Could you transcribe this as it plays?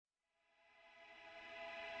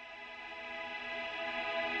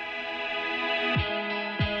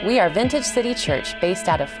We are Vintage City Church based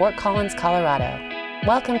out of Fort Collins, Colorado.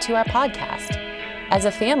 Welcome to our podcast. As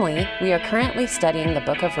a family, we are currently studying the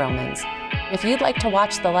book of Romans. If you'd like to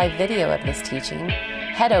watch the live video of this teaching,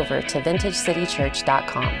 head over to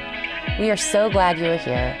vintagecitychurch.com. We are so glad you are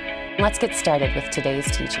here. Let's get started with today's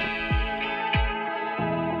teaching.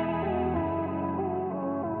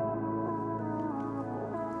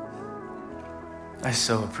 I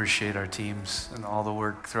so appreciate our teams and all the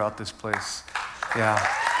work throughout this place. Yeah,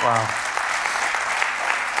 wow.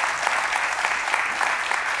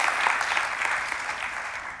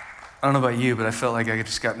 I don't know about you, but I felt like I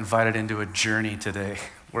just got invited into a journey today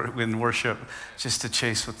in worship, just to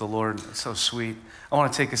chase with the Lord. It's so sweet. I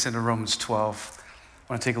want to take us into Romans 12.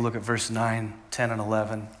 I want to take a look at verse 9, 10, and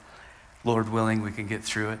 11. Lord willing, we can get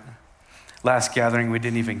through it. Last gathering, we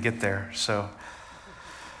didn't even get there, so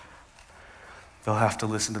they'll have to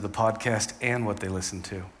listen to the podcast and what they listen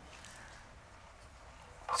to.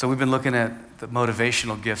 So we've been looking at the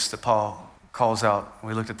motivational gifts that Paul calls out.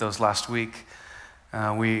 We looked at those last week.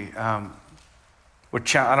 I don't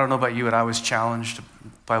know about you, but I was challenged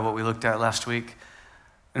by what we looked at last week.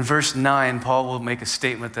 In verse 9, Paul will make a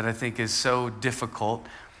statement that I think is so difficult.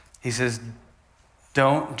 He says,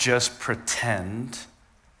 don't just pretend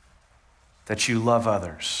that you love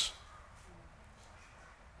others.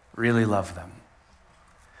 Really love them.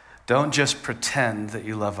 Don't just pretend that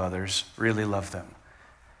you love others, really love them.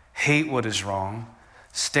 Hate what is wrong,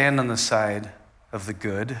 stand on the side of the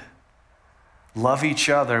good, love each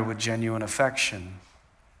other with genuine affection,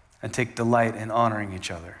 and take delight in honoring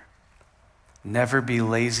each other. Never be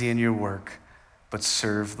lazy in your work, but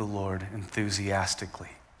serve the Lord enthusiastically.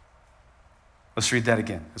 Let's read that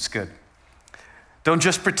again. It's good. Don't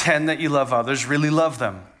just pretend that you love others, really love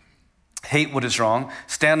them. Hate what is wrong,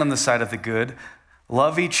 stand on the side of the good,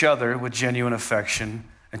 love each other with genuine affection,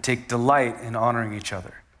 and take delight in honoring each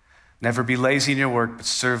other. Never be lazy in your work, but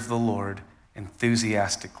serve the Lord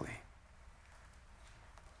enthusiastically.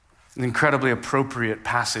 An incredibly appropriate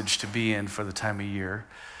passage to be in for the time of year,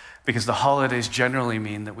 because the holidays generally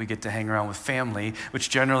mean that we get to hang around with family, which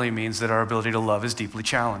generally means that our ability to love is deeply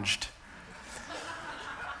challenged.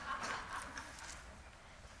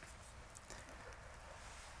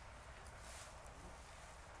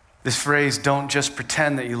 This phrase, don't just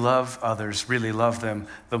pretend that you love others, really love them.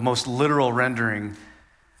 The most literal rendering,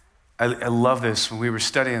 I love this when we were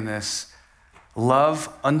studying this.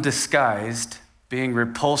 Love undisguised, being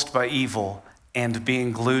repulsed by evil, and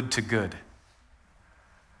being glued to good.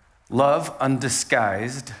 Love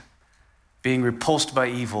undisguised, being repulsed by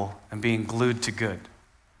evil, and being glued to good.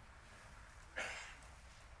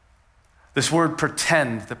 This word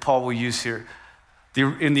pretend that Paul will use here,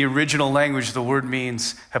 in the original language, the word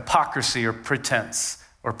means hypocrisy or pretense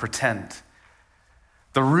or pretend.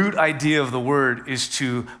 The root idea of the word is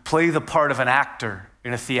to play the part of an actor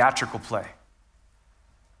in a theatrical play.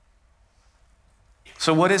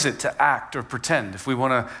 So what is it to act or pretend? If we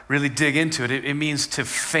want to really dig into it, it means to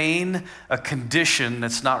feign a condition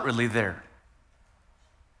that's not really there.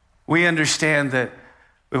 We understand that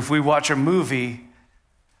if we watch a movie,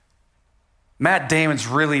 Matt Damon's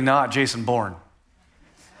really not Jason Bourne.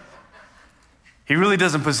 He really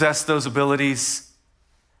doesn't possess those abilities.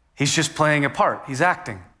 He's just playing a part. He's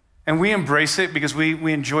acting. And we embrace it because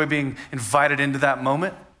we enjoy being invited into that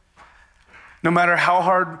moment. No matter how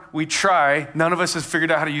hard we try, none of us has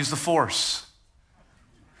figured out how to use the Force.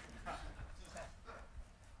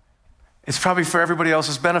 It's probably for everybody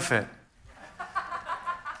else's benefit.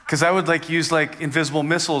 Because I would use invisible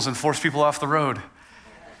missiles and force people off the road.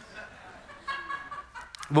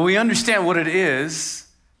 But we understand what it is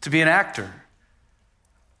to be an actor.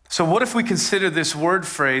 So what if we consider this word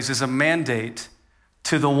phrase as a mandate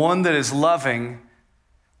to the one that is loving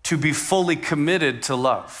to be fully committed to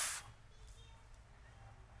love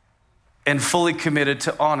and fully committed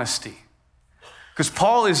to honesty? Because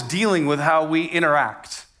Paul is dealing with how we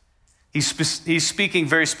interact. He's speaking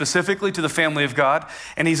very specifically to the family of God,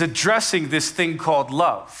 and he's addressing this thing called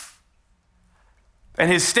love.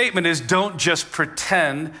 And his statement is, don't just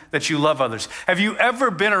pretend that you love others. Have you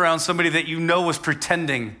ever been around somebody that you know was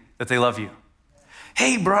pretending that they love you?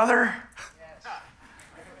 Hey, brother.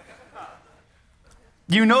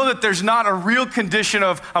 You know that there's not a real condition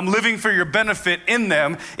of I'm living for your benefit in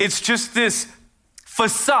them. It's just this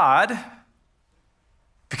facade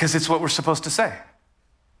because it's what we're supposed to say.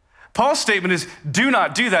 Paul's statement is, do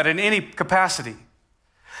not do that in any capacity.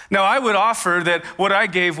 Now, I would offer that what I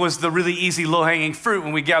gave was the really easy, low-hanging fruit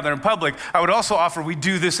when we gather in public. I would also offer we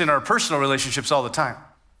do this in our personal relationships all the time.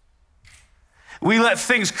 We let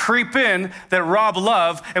things creep in that rob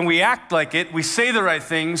love, and we act like it. We say the right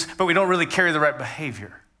things, but we don't really carry the right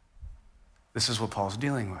behavior. This is what Paul's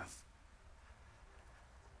dealing with.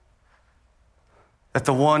 That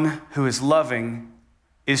the one who is loving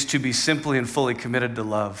is to be simply and fully committed to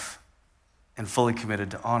love and fully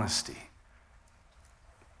committed to honesty.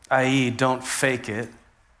 i.e., don't fake it,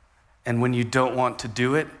 and when you don't want to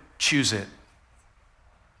do it, choose it.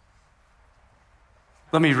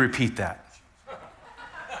 Let me repeat that.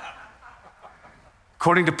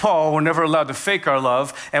 According to Paul, we're never allowed to fake our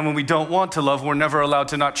love, and when we don't want to love, we're never allowed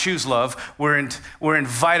to not choose love. We're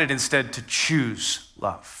invited instead to choose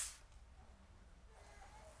love.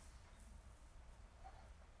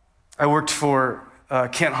 I worked for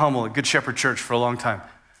Kent Hummel at Good Shepherd Church for a long time.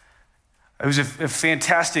 It was a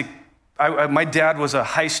fantastic, my dad was a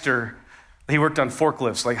heister. He worked on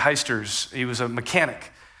forklifts, like heisters. He was a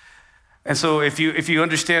mechanic. And so if you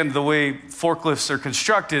understand the way forklifts are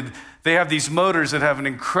constructed, they have these motors that have an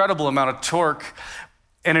incredible amount of torque.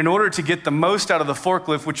 And in order to get the most out of the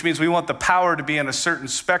forklift, which means we want the power to be in a certain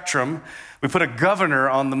spectrum, we put a governor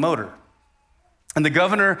on the motor. And the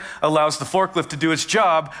governor allows the forklift to do its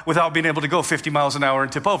job without being able to go 50 miles an hour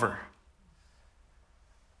and tip over.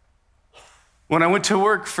 When I went to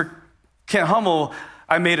work for Kent Hummel,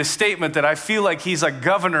 I made a statement that I feel like he's a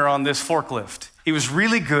governor on this forklift. He was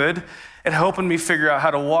really good at helping me figure out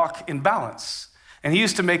how to walk in balance. And he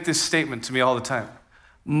used to make this statement to me all the time.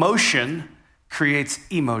 Motion creates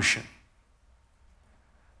emotion.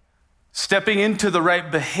 Stepping into the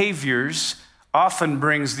right behaviors often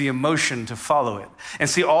brings the emotion to follow it. And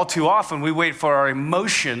see, all too often, we wait for our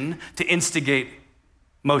emotion to instigate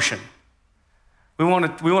motion. We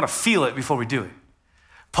want to feel it before we do it.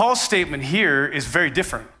 Paul's statement here is very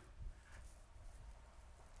different.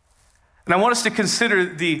 And I want us to consider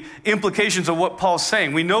the implications of what Paul's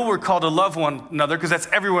saying. We know we're called to love one another because that's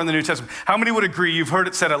everywhere in the New Testament. How many would agree you've heard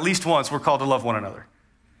it said at least once, we're called to love one another?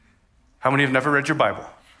 How many have never read your Bible?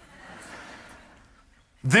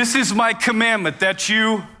 This is my commandment that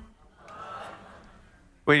you...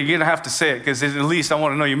 Wait, you're going to have to say it because at least I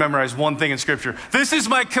want to know you memorize one thing in Scripture. This is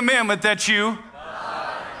my commandment that you...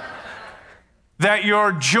 That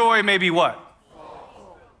your joy may be what?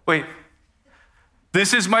 Wait.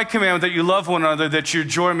 This is my commandment that you love one another, that your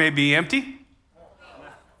joy may be empty?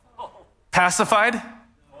 Pacified?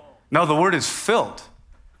 No, the word is filled.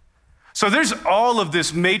 So there's all of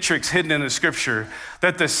this matrix hidden in the Scripture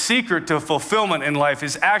that the secret to fulfillment in life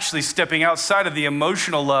is actually stepping outside of the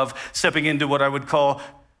emotional love, stepping into what I would call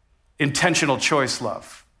intentional choice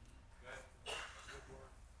love.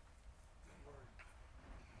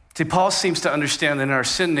 See, Paul seems to understand that in our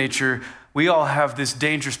sin nature, we all have this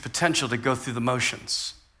dangerous potential to go through the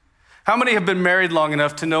motions. How many have been married long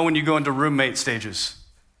enough to know when you go into roommate stages?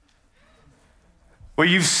 Where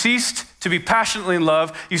you've ceased to be passionately in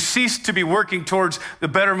love, you've ceased to be working towards the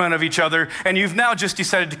betterment of each other, and you've now just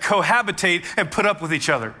decided to cohabitate and put up with each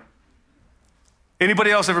other.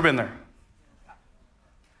 Anybody else ever been there?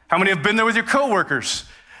 How many have been there with your coworkers?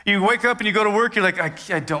 You wake up and you go to work, you're like,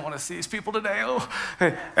 I don't want to see these people today. Oh,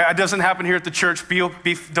 it doesn't happen here at the church.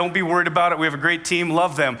 Don't be worried about it. We have a great team,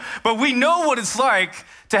 love them. But we know what it's like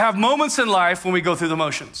to have moments in life when we go through the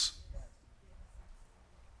motions.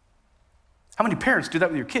 How many parents do that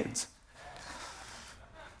with your kids?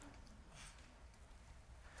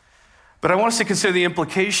 But I want us to consider the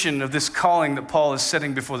implication of this calling that Paul is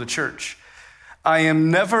setting before the church. I am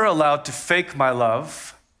never allowed to fake my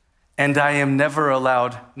love, and I am never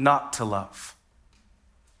allowed not to love.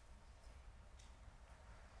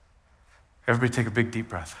 Everybody take a big deep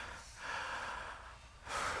breath.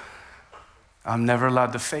 I'm never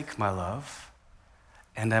allowed to fake my love,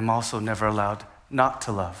 and I'm also never allowed not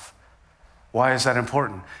to love. Why is that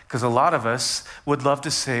important? Because a lot of us would love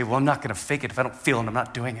to say, well, I'm not going to fake it if I don't feel it, I'm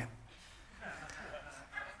not doing it.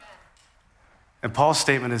 And Paul's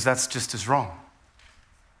statement is that's just as wrong.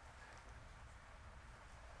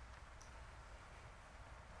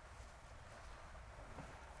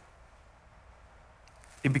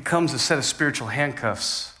 It becomes a set of spiritual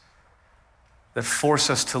handcuffs that force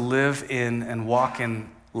us to live in and walk in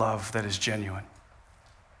love that is genuine.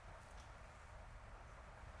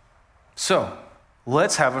 So,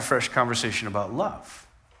 let's have a fresh conversation about love.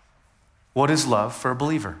 What is love for a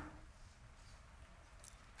believer?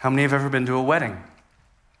 How many have ever been to a wedding?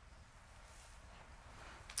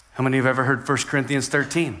 How many have ever heard 1 Corinthians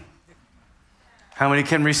 13? How many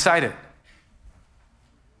can recite it?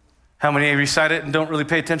 How many recite it and don't really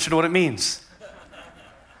pay attention to what it means?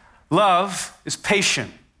 Love is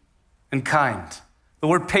patient and kind. The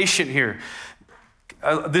word patient here,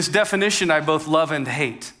 this definition I both love and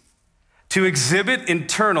hate. To exhibit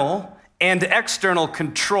internal and external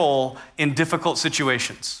control in difficult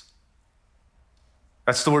situations.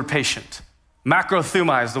 That's the word patient.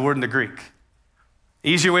 Macrothumai is the word in the Greek.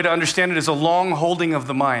 Easier way to understand it is a long holding of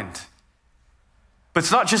the mind. But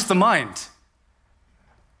it's not just the mind.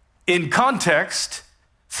 In context,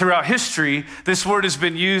 throughout history, this word has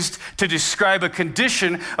been used to describe a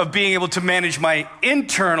condition of being able to manage my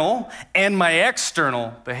internal and my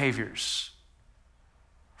external behaviors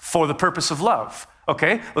for the purpose of love.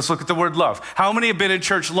 Okay, let's look at the word love. How many have been in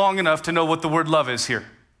church long enough to know what the word love is here?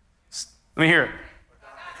 Let me hear it.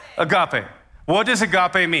 Agape. What does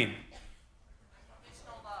agape mean?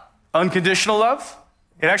 Unconditional love?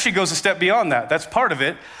 It actually goes a step beyond that. That's part of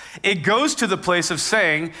it. It goes to the place of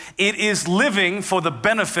saying it is living for the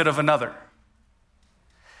benefit of another.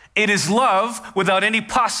 It is love without any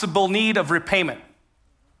possible need of repayment.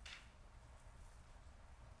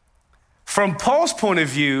 From Paul's point of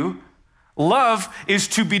view, love is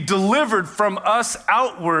to be delivered from us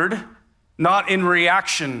outward, not in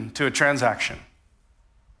reaction to a transaction.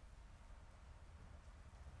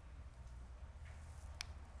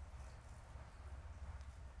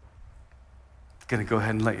 Going to go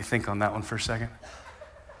ahead and let you think on that one for a second.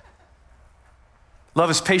 Love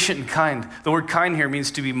is patient and kind. The word kind here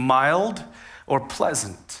means to be mild or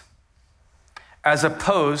pleasant, as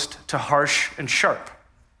opposed to harsh and sharp.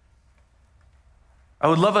 I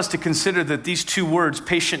would love us to consider that these two words,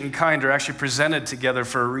 patient and kind, are actually presented together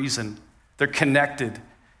for a reason. They're connected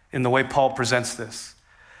in the way Paul presents this.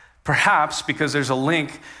 Perhaps because there's a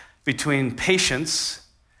link between patience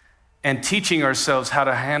and teaching ourselves how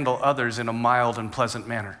to handle others in a mild and pleasant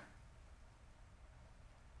manner.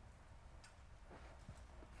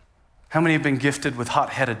 How many have been gifted with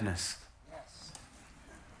hot-headedness? Yes.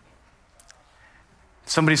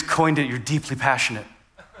 Somebody's coined it, you're deeply passionate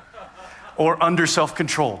or under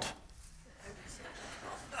self-controlled.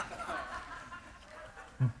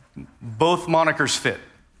 Both monikers fit.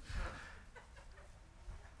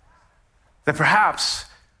 That perhaps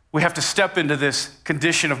we have to step into this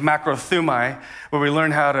condition of macrothumai, where we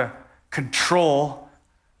learn how to control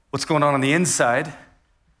what's going on the inside,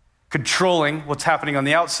 controlling what's happening on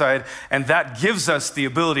the outside, and that gives us the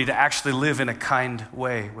ability to actually live in a kind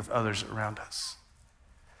way with others around us.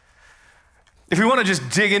 If we want to just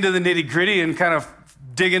dig into the nitty-gritty and kind of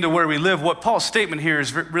dig into where we live, what Paul's statement here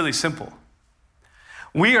is really simple.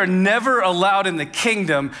 We are never allowed in the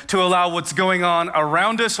kingdom to allow what's going on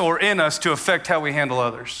around us or in us to affect how we handle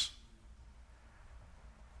others.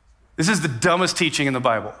 This is the dumbest teaching in the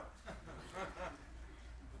Bible.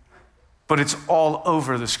 But it's all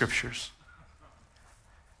over the scriptures.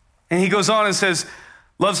 And he goes on and says,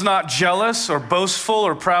 love's not jealous or boastful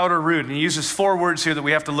or proud or rude. And he uses 4 words here that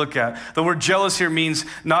we have to look at. The word jealous here means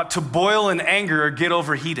not to boil in anger or get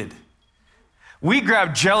overheated. We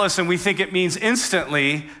grab jealous and we think it means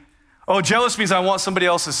instantly, oh, jealous means I want somebody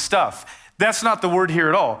else's stuff. That's not the word here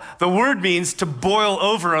at all. The word means to boil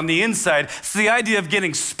over on the inside. It's the idea of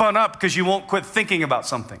getting spun up because you won't quit thinking about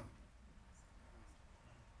something.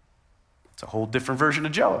 It's a whole different version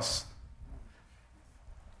of jealous.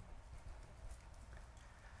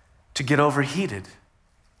 To get overheated.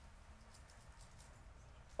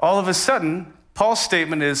 All of a sudden, Paul's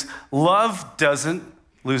statement is, love doesn't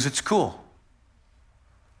lose its cool.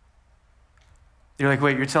 You're like,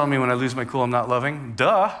 wait, you're telling me when I lose my cool, I'm not loving?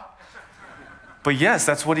 Duh. But yes,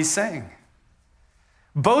 that's what he's saying.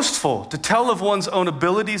 Boastful, to tell of one's own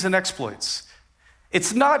abilities and exploits.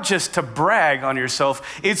 It's not just to brag on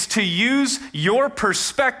yourself, it's to use your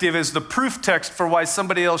perspective as the proof text for why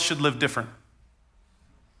somebody else should live different.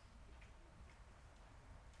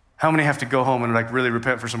 How many have to go home and really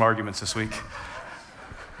repent for some arguments this week?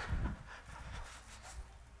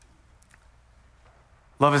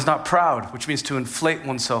 Love is not proud, which means to inflate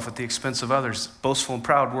oneself at the expense of others. Boastful and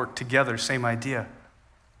proud work together, same idea.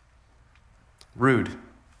 Rude.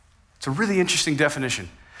 It's a really interesting definition.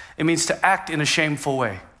 It means to act in a shameful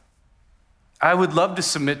way. I would love to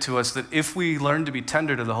submit to us that if we learn to be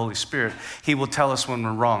tender to the Holy Spirit, he will tell us when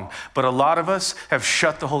we're wrong. But a lot of us have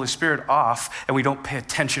shut the Holy Spirit off and we don't pay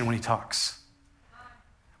attention when he talks.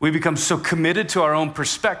 We become so committed to our own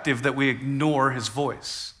perspective that we ignore his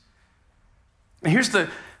voice. And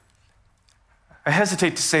I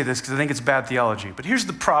hesitate to say this because I think it's bad theology, but here's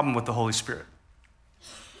the problem with the Holy Spirit.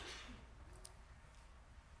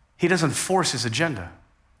 He doesn't force his agenda.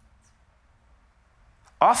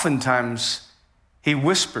 Oftentimes, he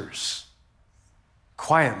whispers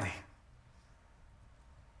quietly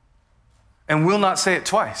and will not say it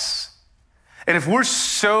twice. And if we're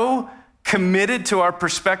so committed to our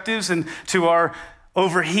perspectives and to our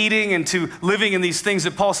overheating and to living in these things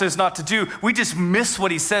that Paul says not to do, we just miss what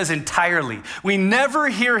he says entirely. We never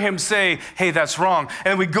hear him say, hey, that's wrong.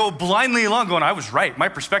 And we go blindly along going, I was right. My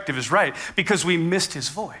perspective is right, because we missed his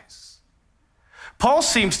voice. Paul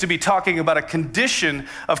seems to be talking about a condition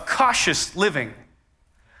of cautious living,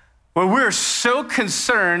 where we're so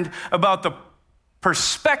concerned about the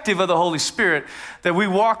perspective of the Holy Spirit that we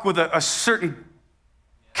walk with a certain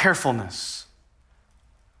carefulness.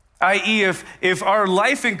 I.e., if our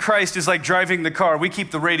life in Christ is like driving the car, we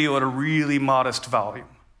keep the radio at a really modest volume.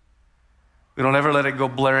 We don't ever let it go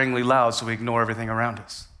blaringly loud, so we ignore everything around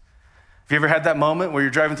us. Have you ever had that moment where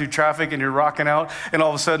you're driving through traffic and you're rocking out, and all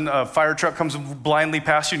of a sudden a fire truck comes blindly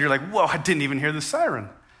past you, and you're like, whoa, I didn't even hear the siren.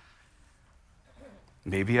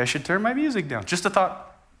 Maybe I should turn my music down. Just a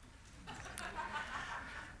thought.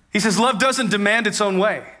 He says, love doesn't demand its own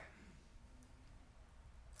way.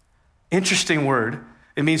 Interesting word.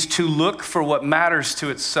 It means to look for what matters to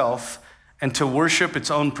itself and to worship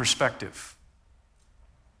its own perspective.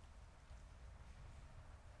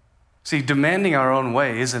 See, demanding our own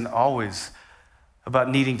way isn't always about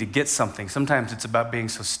needing to get something. Sometimes it's about being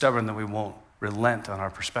so stubborn that we won't relent on our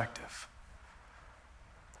perspective.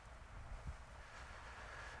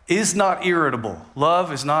 Is not irritable.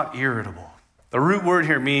 Love is not irritable. The root word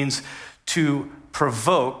here means to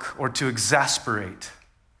provoke or to exasperate.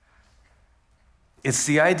 It's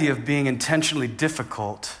the idea of being intentionally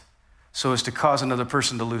difficult so as to cause another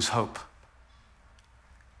person to lose hope.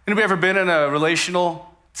 Anybody ever been in a relational?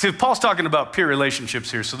 See, Paul's talking about peer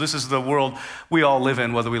relationships here, so this is the world we all live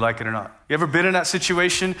in, whether we like it or not. You ever been in that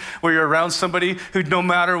situation where you're around somebody who no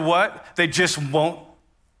matter what, they just won't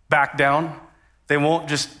back down? They won't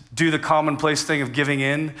just do the commonplace thing of giving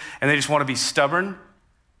in, and they just want to be stubborn?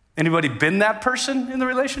 Anybody been that person in the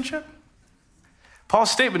relationship?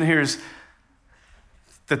 Paul's statement here is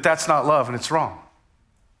that that's not love and it's wrong.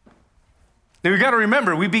 Now we got to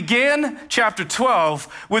remember, we began chapter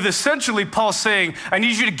 12 with essentially Paul saying, I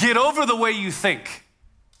need you to get over the way you think.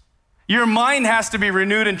 Your mind has to be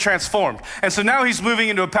renewed and transformed. And so now he's moving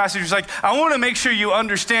into a passage where he's like, I want to make sure you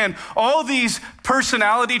understand all these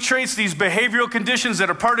personality traits, these behavioral conditions that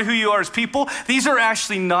are part of who you are as people, these are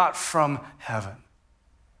actually not from heaven.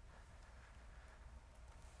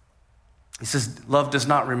 He says, love does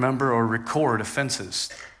not remember or record offenses.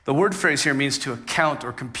 The word phrase here means to account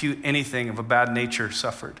or compute anything of a bad nature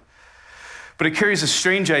suffered. But it carries a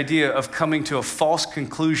strange idea of coming to a false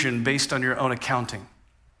conclusion based on your own accounting.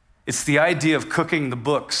 It's the idea of cooking the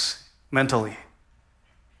books mentally,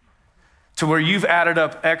 to where you've added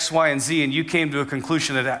up X, Y, and Z, and you came to a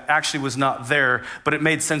conclusion that actually was not there, but it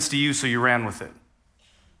made sense to you, so you ran with it.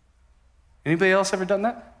 Anybody else ever done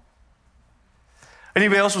that?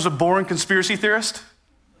 Anybody else was a born conspiracy theorist?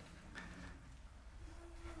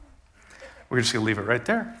 We're just going to leave it right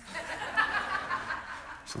there.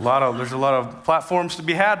 There's a lot of platforms to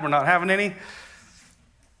be had. We're not having any.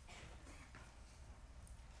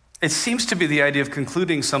 It seems to be the idea of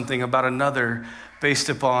concluding something about another based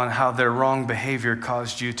upon how their wrong behavior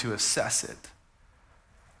caused you to assess it.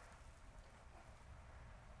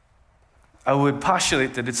 I would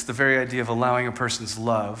postulate that it's the very idea of allowing a person's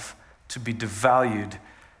love to be devalued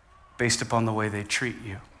based upon the way they treat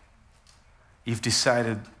you. You've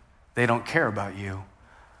decided they don't care about you.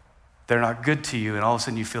 They're not good to you, and all of a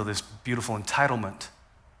sudden you feel this beautiful entitlement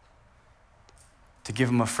to give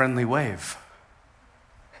them a friendly wave,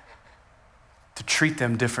 to treat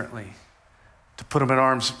them differently, to put them at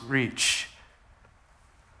arm's reach.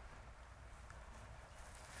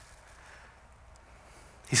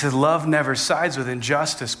 He said, love never sides with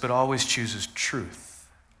injustice, but always chooses truth.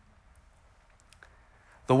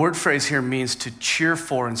 The word phrase here means to cheer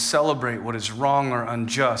for and celebrate what is wrong or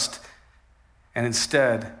unjust, and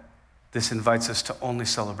instead, this invites us to only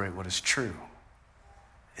celebrate what is true.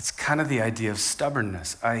 It's kind of the idea of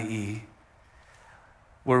stubbornness, i.e.,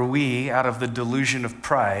 where we, out of the delusion of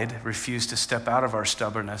pride, refuse to step out of our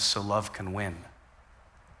stubbornness so love can win.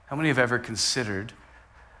 How many have ever considered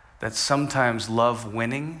that sometimes love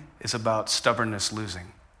winning is about stubbornness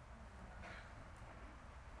losing?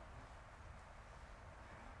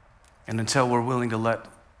 And until we're willing to let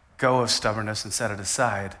go of stubbornness and set it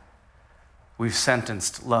aside, we've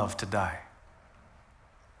sentenced love to die.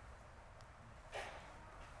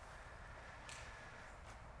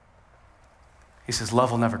 He says,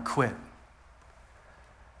 love will never quit.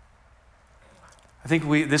 I think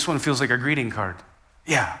this one feels like a greeting card.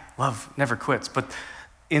 Yeah, love never quits. But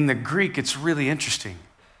in the Greek, it's really interesting.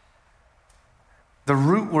 The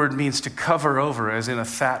root word means to cover over, as in a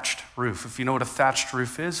thatched roof. If you know what a thatched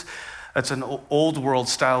roof is, that's an old world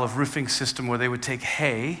style of roofing system where they would take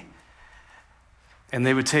hay And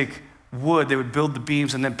they would take wood, they would build the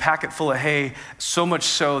beams and then pack it full of hay, so much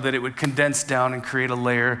so that it would condense down and create a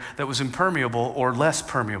layer that was impermeable or less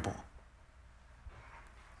permeable.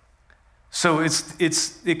 So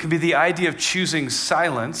it can be the idea of choosing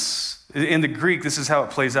silence. In the Greek, this is how it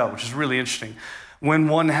plays out, which is really interesting. When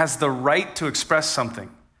one has the right to express something,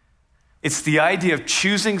 it's the idea of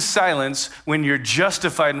choosing silence when you're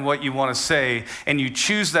justified in what you want to say, and you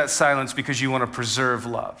choose that silence because you want to preserve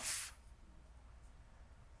love.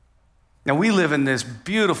 Now, we live in this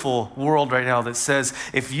beautiful world right now that says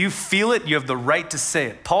if you feel it, you have the right to say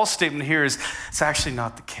it. Paul's statement here is it's actually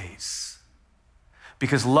not the case.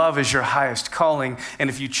 Because love is your highest calling, and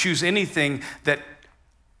if you choose anything that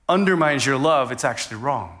undermines your love, it's actually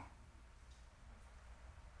wrong.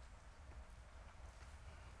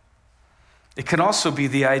 It can also be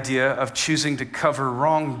the idea of choosing to cover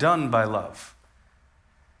wrong done by love.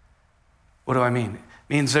 What do I mean?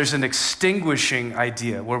 It means there's an extinguishing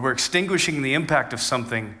idea where we're extinguishing the impact of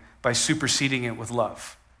something by superseding it with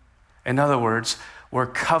love. In other words, we're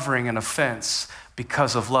covering an offense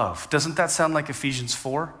because of love. Doesn't that sound like Ephesians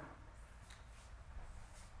 4?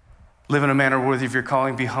 Live in a manner worthy of your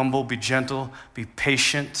calling, be humble, be gentle, be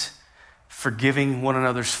patient, forgiving one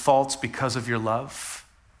another's faults because of your love.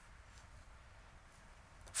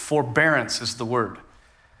 Forbearance is the word.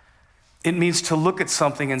 It means to look at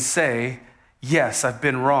something and say, yes, I've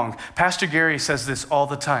been wrong. Pastor Gary says this all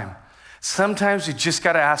the time. Sometimes you just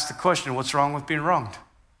got to ask the question, what's wrong with being wronged?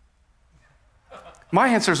 My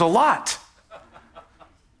answer is a lot.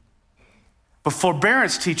 But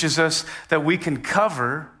forbearance teaches us that we can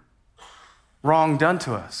cover wrong done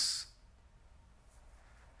to us.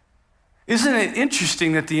 Isn't it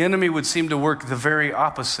interesting that the enemy would seem to work the very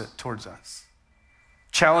opposite towards us,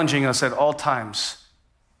 challenging us at all times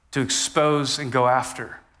to expose and go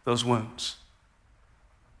after those wounds?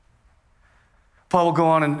 Paul will go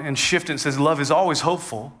on and shift and says, love is always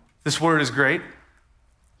hopeful. This word is great.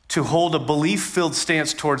 To hold a belief-filled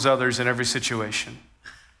stance towards others in every situation.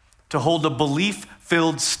 To hold a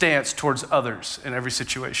belief-filled stance towards others in every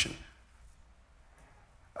situation.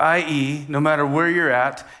 I.e., no matter where you're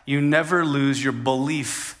at, you never lose your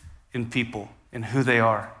belief in people, in who they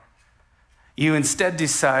are. You instead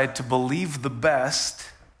decide to believe the best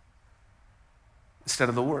instead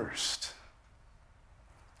of the worst.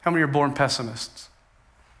 How many are born pessimists?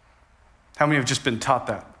 How many have just been taught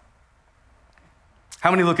that? How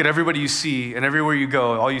many look at everybody you see and everywhere you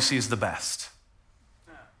go, all you see is the best?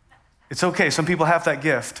 It's okay. Some people have that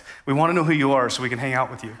gift. We want to know who you are so we can hang out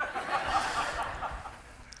with you.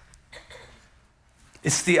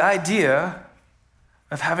 It's the idea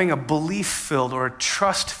of having a belief-filled or a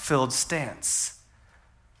trust-filled stance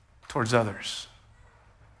towards others.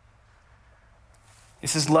 It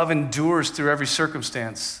says love endures through every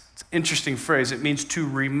circumstance. It's an interesting phrase. It means to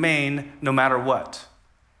remain no matter what.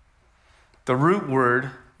 The root word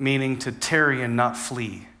meaning to tarry and not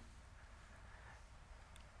flee.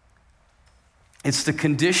 It's the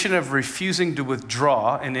condition of refusing to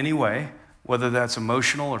withdraw in any way, whether that's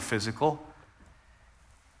emotional or physical,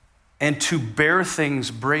 and to bear things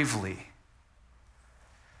bravely.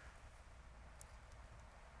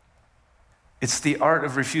 It's the art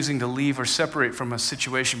of refusing to leave or separate from a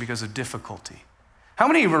situation because of difficulty. How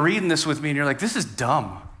many of you are reading this with me and you're like, this is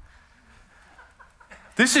dumb?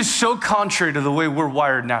 This is so contrary to the way we're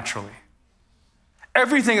wired naturally.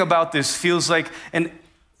 Everything about this feels like an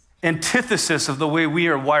antithesis of the way we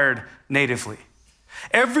are wired natively.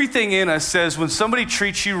 Everything in us says when somebody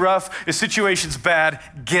treats you rough, the situation's bad,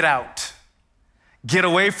 get out. Get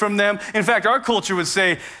away from them. In fact, our culture would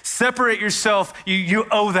say, separate yourself. You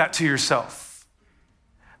owe that to yourself.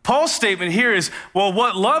 Paul's statement here is, well,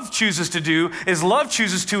 what love chooses to do is love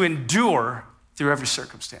chooses to endure through every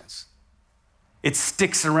circumstance. It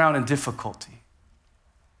sticks around in difficulty.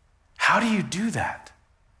 How do you do that?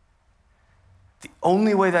 The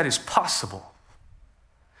only way that is possible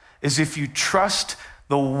is if you trust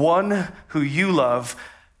the one who you love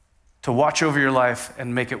to watch over your life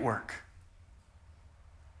and make it work.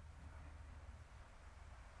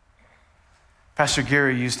 Pastor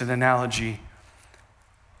Gary used an analogy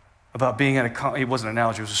about being at it wasn't an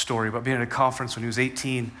analogy, it was a story, about being at a conference when he was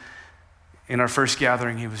 18. In our first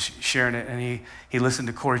gathering, he was sharing it, and he listened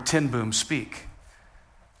to Corrie ten Boom speak.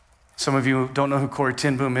 Some of you don't know who Corrie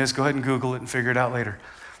ten Boom is. Go ahead and Google it and figure it out later.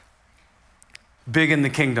 Big in the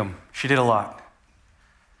kingdom. She did a lot.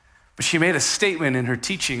 But she made a statement in her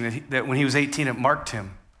teaching that when he was 18, it marked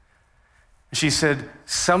him. She said,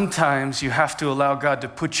 sometimes you have to allow God to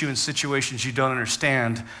put you in situations you don't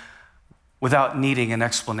understand without needing an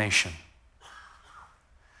explanation.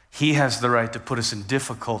 He has the right to put us in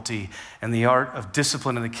difficulty, and the art of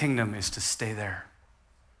discipline in the kingdom is to stay there.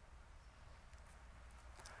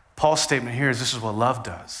 Paul's statement here is this is what love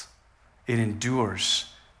does. It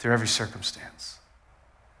endures through every circumstance.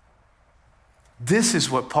 This is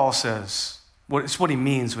what Paul says. It's what he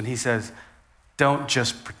means when he says, don't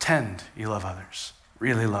just pretend you love others.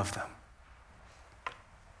 Really love them.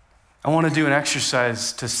 I want to do an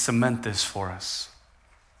exercise to cement this for us.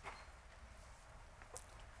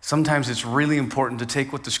 Sometimes it's really important to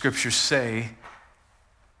take what the scriptures say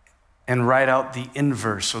and write out the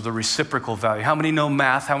inverse or the reciprocal value. How many know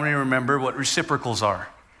math? How many remember what reciprocals are?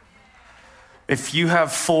 If you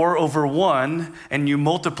have 4 over 1 and you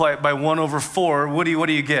multiply it by 1 over 4, what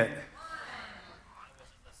do you get?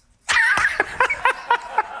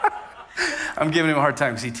 I'm giving him a hard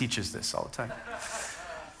time because he teaches this all the time.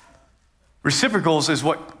 Reciprocals is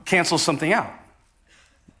what cancels something out.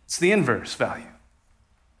 It's the inverse value.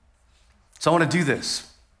 So I want to do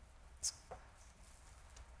this.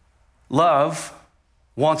 Love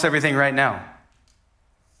wants everything right now.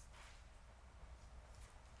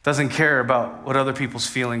 Doesn't care about what other people's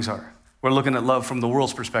feelings are. We're looking at love from the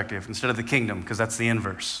world's perspective instead of the kingdom, because that's the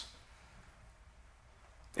inverse.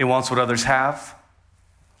 It wants what others have.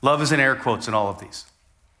 Love is in air quotes in all of these.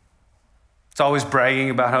 It's always bragging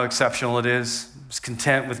about how exceptional it is. It's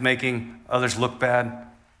content with making others look bad.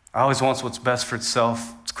 It always wants what's best for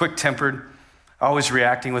itself. It's quick-tempered, always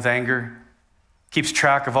reacting with anger. Keeps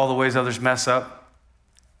track of all the ways others mess up.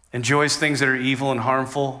 Enjoys things that are evil and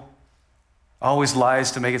harmful. Always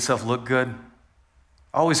lies to make itself look good.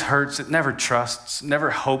 Always hurts. It never trusts. Never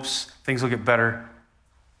hopes things will get better.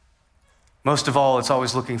 Most of all, it's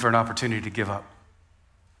always looking for an opportunity to give up.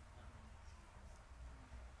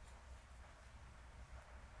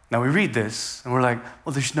 Now we read this and we're like,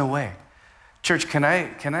 well, there's no way. Church, can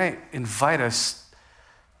I invite us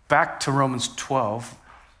back to Romans 12,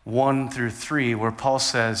 1 through 3, where Paul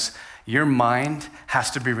says, your mind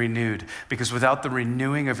has to be renewed, because without the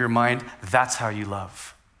renewing of your mind, that's how you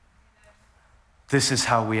love. This is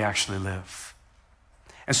how we actually live.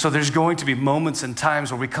 And so there's going to be moments and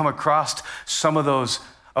times where we come across some of those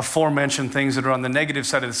aforementioned things that are on the negative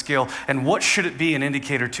side of the scale. And what should it be an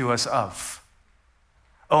indicator to us of?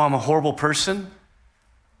 Oh, I'm a horrible person?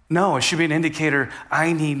 No, it should be an indicator,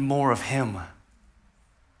 I need more of him.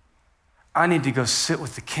 I need to go sit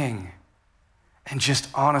with the King and just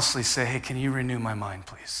honestly say, hey, can you renew my mind,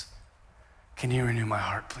 please? Can you renew my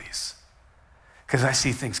heart, please? Because I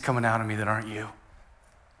see things coming out of me that aren't you.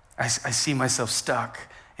 I see myself stuck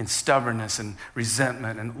in stubbornness and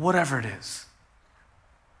resentment and whatever it is.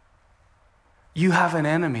 You have an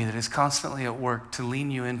enemy that is constantly at work to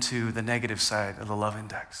lean you into the negative side of the love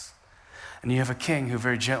index. And you have a King who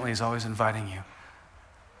very gently is always inviting you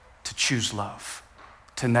to choose love,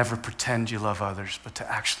 to never pretend you love others, but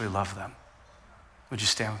to actually love them. Would you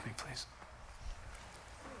stand with me, please?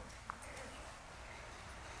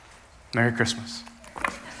 Merry Christmas.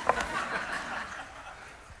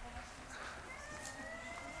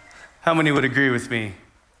 How many would agree with me?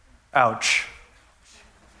 Ouch.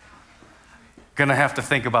 Gonna have to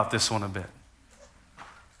think about this one a bit.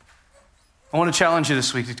 I want to challenge you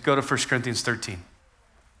this week to go to 1 Corinthians 13.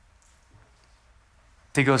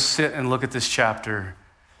 To go sit and look at this chapter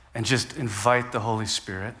and just invite the Holy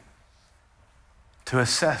Spirit to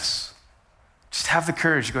assess. Just have the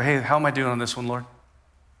courage to go, hey, how am I doing on this one, Lord?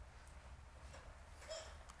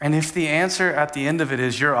 And if the answer at the end of it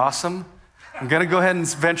is you're awesome, I'm going to go ahead and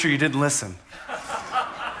venture you didn't listen.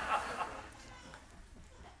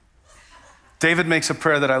 David makes a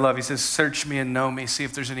prayer that I love. He says, search me and know me, see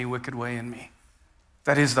if there's any wicked way in me.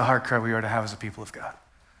 That is the heart cry we are to have as a people of God.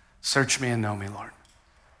 Search me and know me, Lord.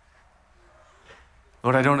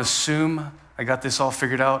 Lord, I don't assume I got this all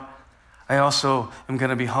figured out. I also am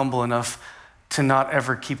going to be humble enough to not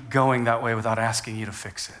ever keep going that way without asking you to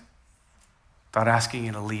fix it, without asking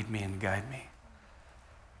you to lead me and guide me.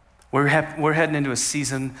 We're heading into a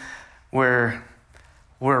season where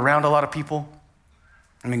we're around a lot of people.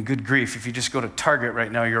 I mean, good grief, if you just go to Target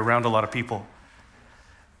right now, you're around a lot of people.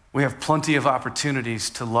 We have plenty of opportunities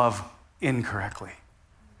to love incorrectly.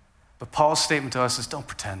 But Paul's statement to us is don't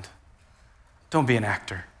pretend. Don't be an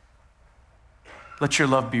actor. Let your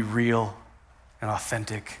love be real and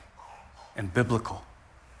authentic and biblical.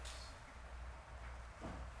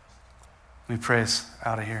 Let me pray us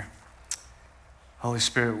out of here. Holy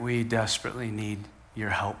Spirit, we desperately need your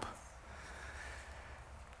help.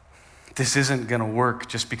 This isn't going to work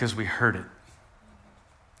just because we heard it.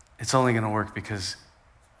 It's only going to work because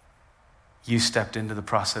you stepped into the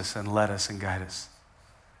process and led us and guided us.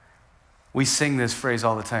 We sing this phrase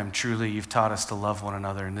all the time, truly you've taught us to love one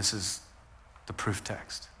another, and this is the proof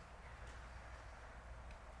text.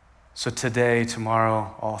 So today,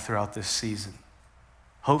 tomorrow, all throughout this season,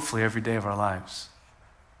 hopefully every day of our lives,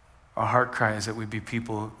 our heart cry is that we be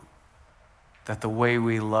people that the way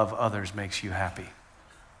we love others makes you happy.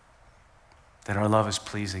 That our love is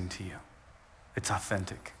pleasing to you. It's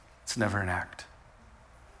authentic. It's never an act.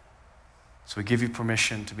 So we give you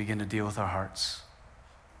permission to begin to deal with our hearts,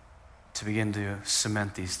 to begin to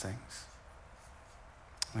cement these things.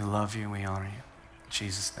 We love you and we honor you. In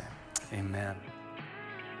Jesus' name, amen.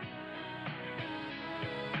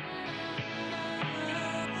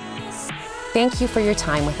 Thank you for your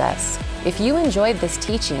time with us. If you enjoyed this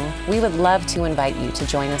teaching, we would love to invite you to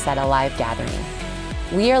join us at a live gathering.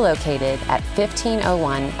 We are located at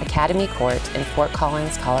 1501 Academy Court in Fort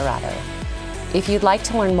Collins, Colorado. If you'd like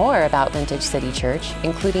to learn more about Vintage City Church,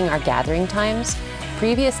 including our gathering times,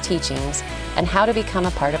 previous teachings, and how to become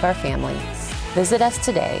a part of our family, visit us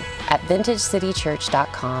today at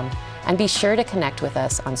vintagecitychurch.com and be sure to connect with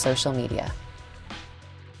us on social media.